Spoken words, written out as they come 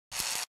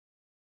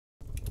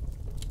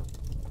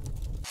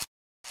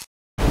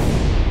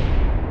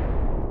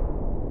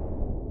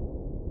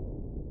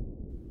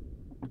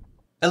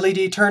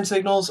LED turn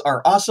signals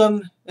are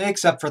awesome,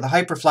 except for the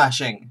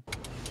hyperflashing.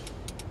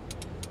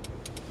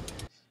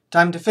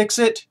 Time to fix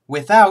it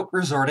without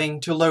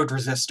resorting to load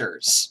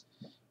resistors.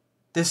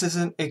 This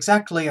isn't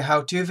exactly a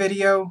how-to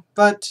video,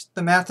 but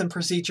the math and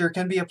procedure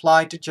can be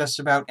applied to just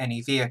about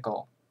any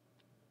vehicle.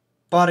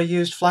 Bought a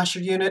used flasher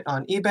unit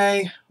on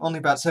eBay, only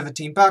about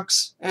 17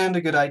 bucks, and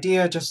a good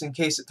idea just in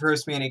case it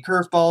throws me any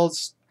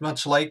curveballs,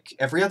 much like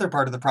every other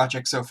part of the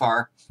project so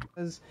far.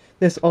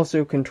 This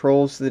also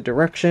controls the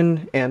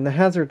direction and the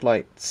hazard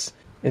lights.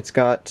 It's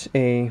got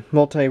a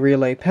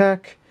multi-relay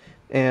pack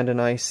and an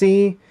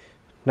IC,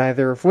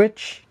 neither of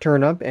which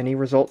turn up any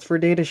results for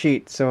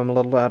datasheet, so I'm a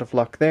little out of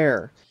luck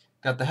there.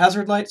 Got the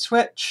hazard light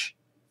switch,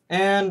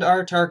 and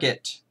our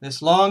target.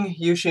 This long,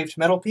 U-shaped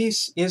metal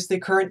piece is the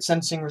current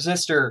sensing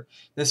resistor.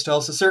 This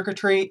tells the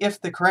circuitry if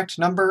the correct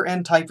number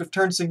and type of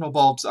turn signal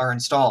bulbs are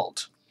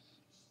installed.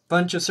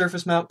 Bunch of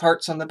surface mount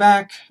parts on the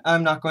back,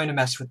 I'm not going to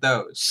mess with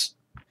those.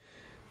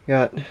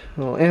 Got a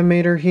little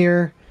ammeter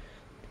here.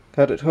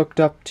 Got it hooked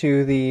up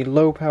to the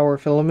low power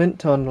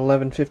filament on an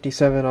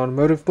 1157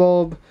 automotive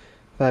bulb.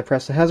 If I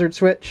press the hazard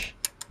switch,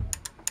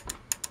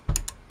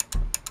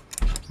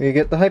 we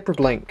get the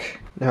hyperblink.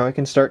 Now I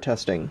can start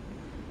testing.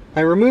 I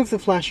removed the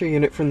flasher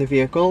unit from the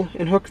vehicle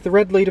and hooked the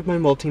red lead of my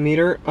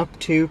multimeter up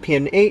to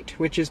pin 8,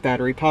 which is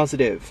battery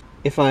positive.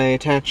 If I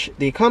attach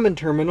the common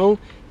terminal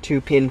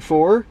to pin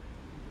 4,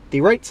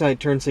 the right side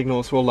turn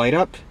signals will light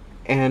up,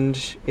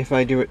 and if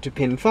I do it to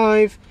pin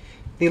 5,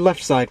 the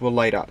left side will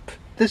light up.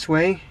 This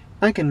way,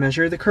 I can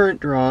measure the current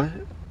draw.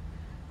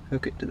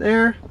 Hook it to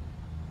there.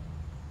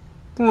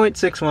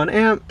 0.61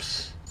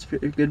 amps. It's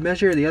a good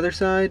measure. The other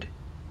side.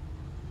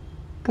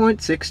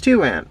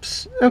 0.62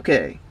 amps.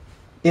 Okay.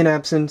 In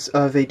absence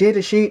of a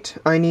datasheet,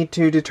 I need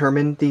to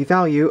determine the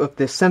value of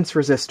this sense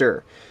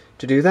resistor.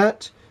 To do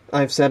that,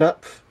 I've set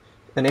up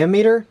an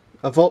ammeter,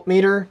 a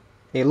voltmeter,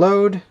 a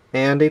load,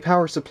 and a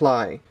power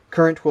supply.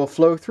 Current will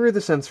flow through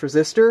the sense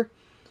resistor,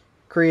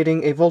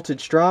 creating a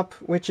voltage drop,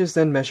 which is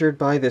then measured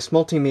by this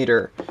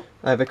multimeter.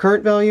 I have a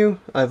current value,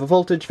 I have a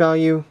voltage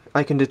value,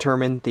 I can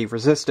determine the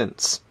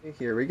resistance.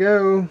 Here we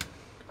go.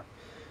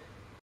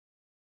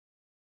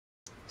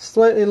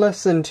 Slightly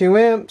less than 2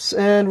 amps,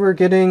 and we're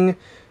getting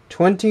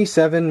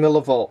 27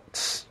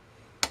 millivolts.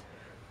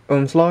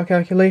 Ohm's law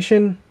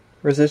calculation.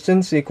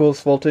 Resistance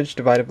equals voltage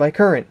divided by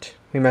current.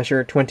 We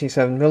measure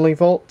 27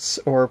 millivolts,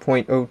 or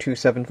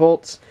 0.027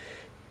 volts,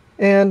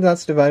 and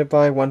that's divided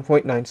by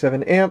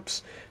 1.97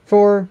 amps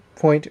for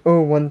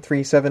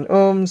 0.0137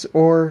 ohms,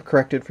 or,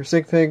 corrected for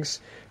sig figs,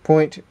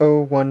 0.014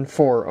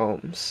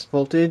 ohms.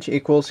 Voltage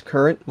equals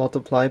current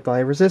multiplied by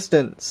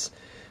resistance.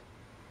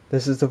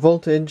 This is the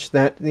voltage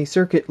that the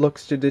circuit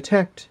looks to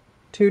detect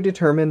to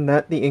determine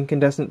that the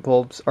incandescent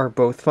bulbs are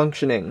both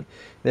functioning. In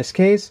this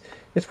case,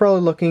 it's probably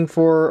looking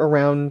for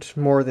around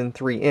more than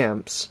 3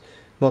 amps.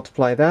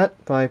 Multiply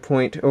that by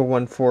 0.014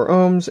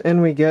 ohms,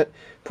 and we get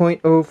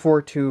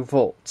 0.042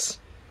 volts.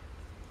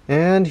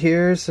 And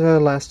here's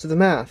last of the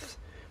math.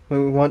 What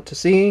we want to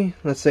see,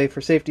 let's say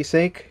for safety's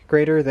sake,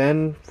 greater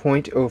than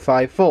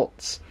 0.05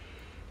 volts.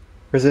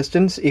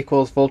 Resistance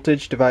equals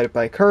voltage divided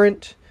by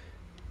current.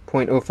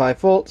 0.05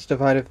 volts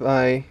divided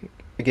by,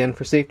 again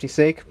for safety's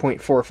sake,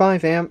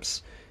 0.45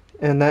 amps,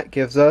 and that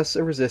gives us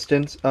a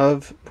resistance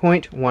of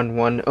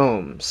 0.11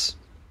 ohms.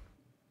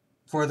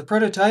 For the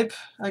prototype,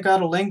 I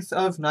got a length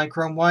of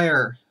nichrome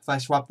wire. If I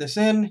swap this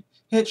in,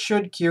 it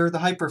should cure the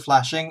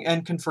hyperflashing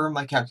and confirm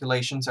my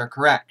calculations are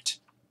correct.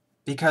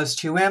 Because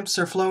 2 amps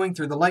are flowing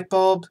through the light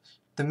bulb,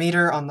 the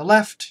meter on the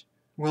left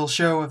will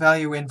show a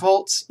value in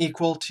volts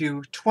equal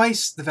to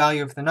twice the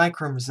value of the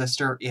nichrome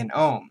resistor in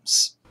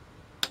ohms.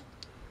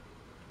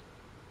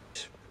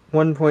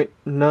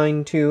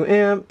 1.92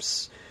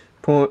 amps,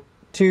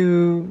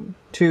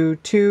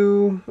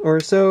 0.222 or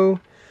so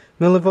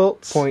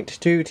millivolts,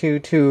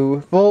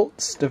 0.222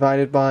 volts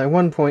divided by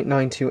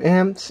 1.92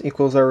 amps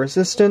equals our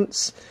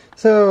resistance.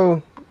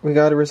 So we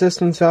got a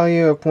resistance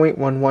value of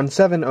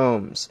 0.117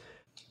 ohms.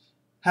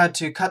 Had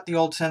to cut the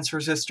old sense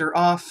resistor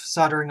off.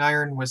 Soldering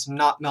iron was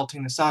not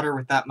melting the solder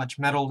with that much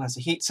metal as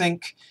a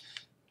heatsink.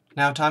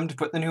 Now time to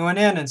put the new one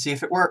in and see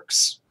if it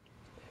works.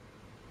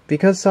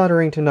 Because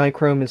soldering to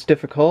nichrome is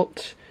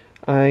difficult,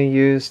 I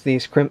use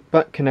these crimp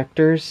butt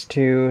connectors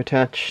to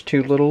attach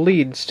 2 little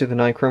leads to the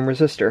nichrome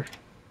resistor.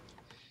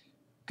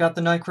 Got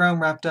the nichrome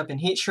wrapped up in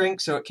heat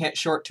shrink so it can't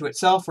short to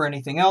itself or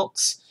anything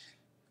else.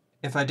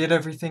 If I did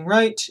everything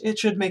right, it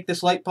should make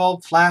this light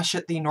bulb flash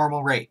at the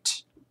normal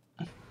rate.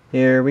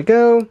 Here we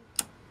go.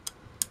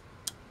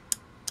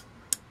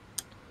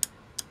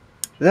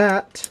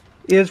 That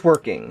is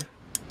working.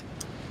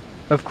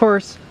 Of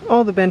course,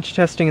 all the bench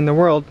testing in the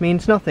world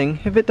means nothing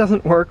if it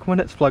doesn't work when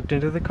it's plugged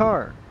into the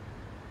car.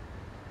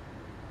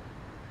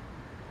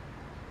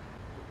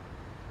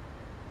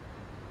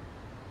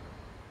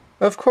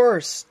 Of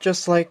course,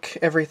 just like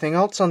everything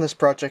else on this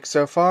project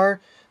so far,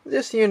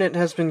 this unit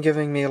has been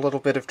giving me a little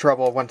bit of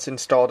trouble once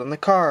installed in the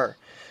car.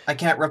 I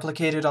can't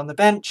replicate it on the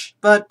bench,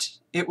 but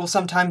it will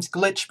sometimes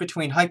glitch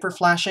between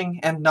hyperflashing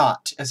and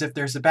not, as if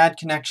there's a bad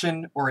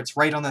connection or it's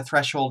right on the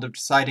threshold of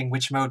deciding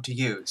which mode to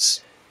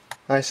use.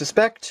 I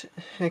suspect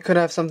it could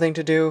have something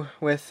to do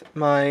with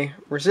my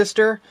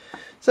resistor,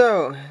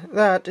 so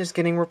that is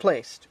getting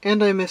replaced.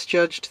 And I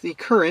misjudged the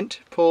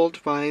current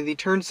pulled by the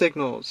turn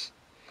signals.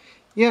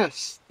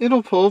 Yes,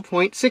 it'll pull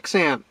 0.6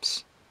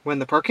 amps when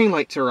the parking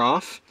lights are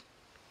off,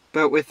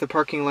 but with the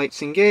parking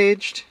lights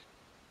engaged,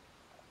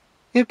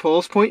 it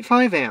pulls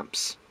 0.5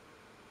 amps.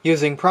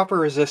 Using proper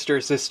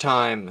resistors this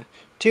time.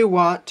 2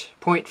 watt,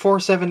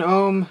 0.47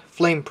 ohm,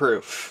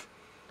 flameproof.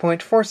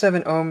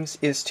 0.47 ohms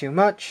is too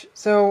much,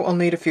 so I'll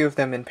need a few of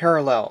them in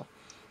parallel.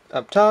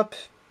 Up top,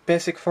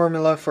 basic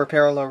formula for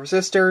parallel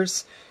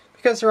resistors.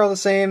 Because they're all the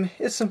same,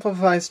 it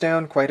simplifies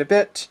down quite a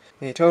bit.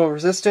 The total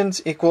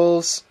resistance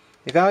equals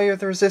the value of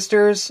the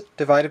resistors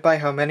divided by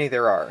how many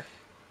there are.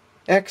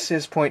 X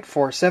is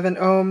 0.47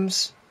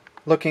 ohms.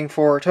 Looking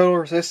for total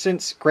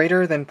resistance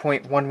greater than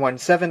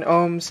 0.117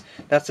 ohms.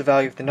 That's the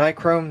value of the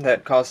nichrome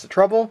that caused the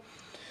trouble.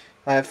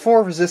 I have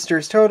 4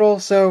 resistors total,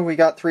 so we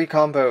got 3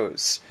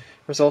 combos,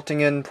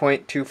 resulting in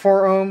 0.24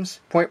 ohms,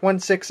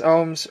 0.16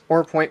 ohms,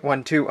 or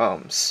 0.12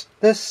 ohms.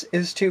 This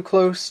is too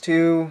close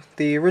to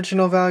the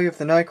original value of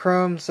the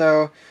nichrome,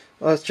 so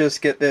let's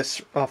just get this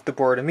off the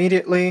board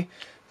immediately.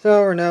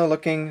 So we're now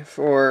looking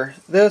for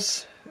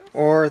this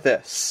or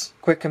this.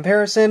 Quick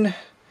comparison.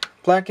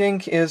 Black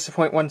ink is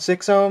 0.16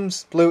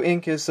 ohms, blue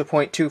ink is the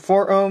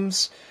 0.24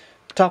 ohms.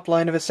 Top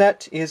line of a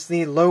set is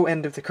the low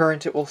end of the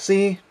current it will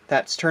see.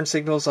 That's turn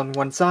signals on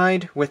one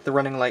side with the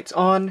running lights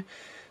on.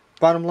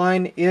 Bottom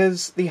line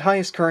is the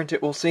highest current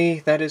it will see,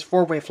 that is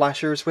 4-way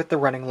flashers with the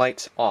running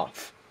lights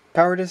off.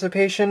 Power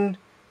dissipation,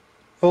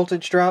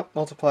 voltage drop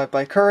multiplied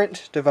by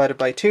current divided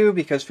by 2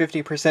 because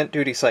 50%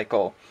 duty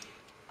cycle.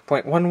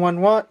 0.11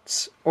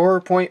 watts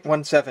or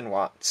 0.17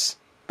 watts.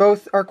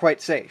 Both are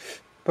quite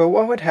safe. But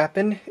what would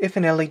happen if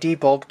an LED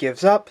bulb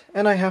gives up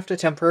and I have to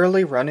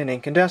temporarily run an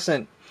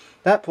incandescent?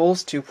 That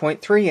pulls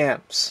 2.3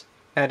 amps.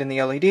 Add in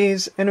the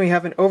LEDs and we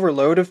have an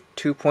overload of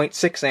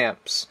 2.6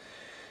 amps.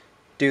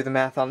 Do the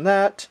math on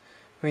that,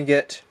 we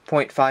get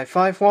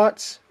 0.55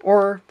 watts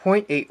or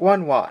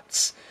 0.81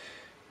 watts.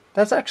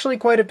 That's actually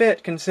quite a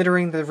bit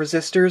considering the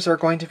resistors are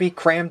going to be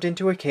crammed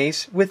into a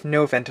case with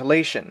no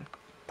ventilation.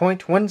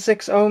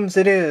 0.16 ohms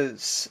it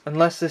is,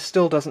 unless this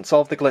still doesn't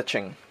solve the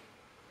glitching.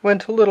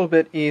 Went a little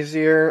bit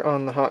easier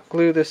on the hot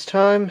glue this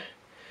time.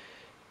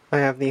 I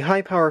have the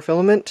high power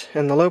filament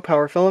and the low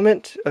power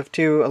filament of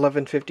 2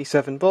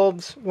 1157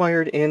 bulbs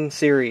wired in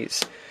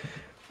series.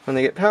 When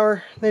they get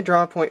power, they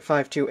draw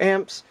 0.52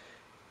 amps.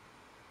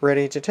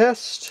 Ready to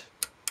test.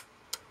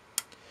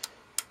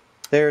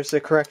 There's the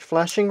correct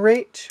flashing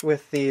rate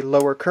with the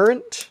lower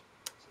current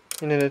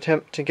in an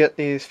attempt to get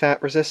these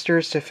fat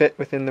resistors to fit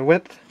within the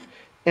width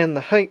and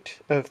the height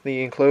of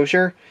the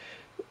enclosure.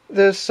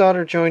 This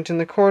solder joint in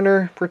the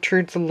corner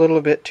protrudes a little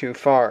bit too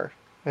far.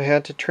 I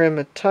had to trim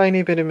a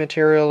tiny bit of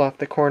material off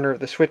the corner of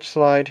the switch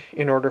slide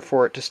in order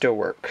for it to still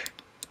work.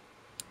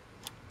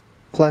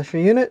 Flasher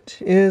unit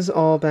is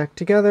all back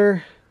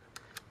together.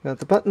 Got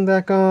the button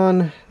back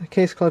on, the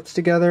case clips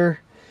together.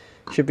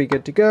 Should be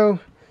good to go.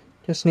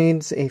 Just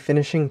needs a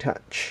finishing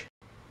touch.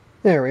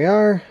 There we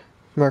are,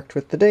 marked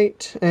with the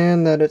date,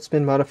 and that it's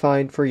been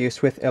modified for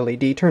use with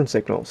LED turn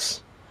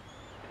signals.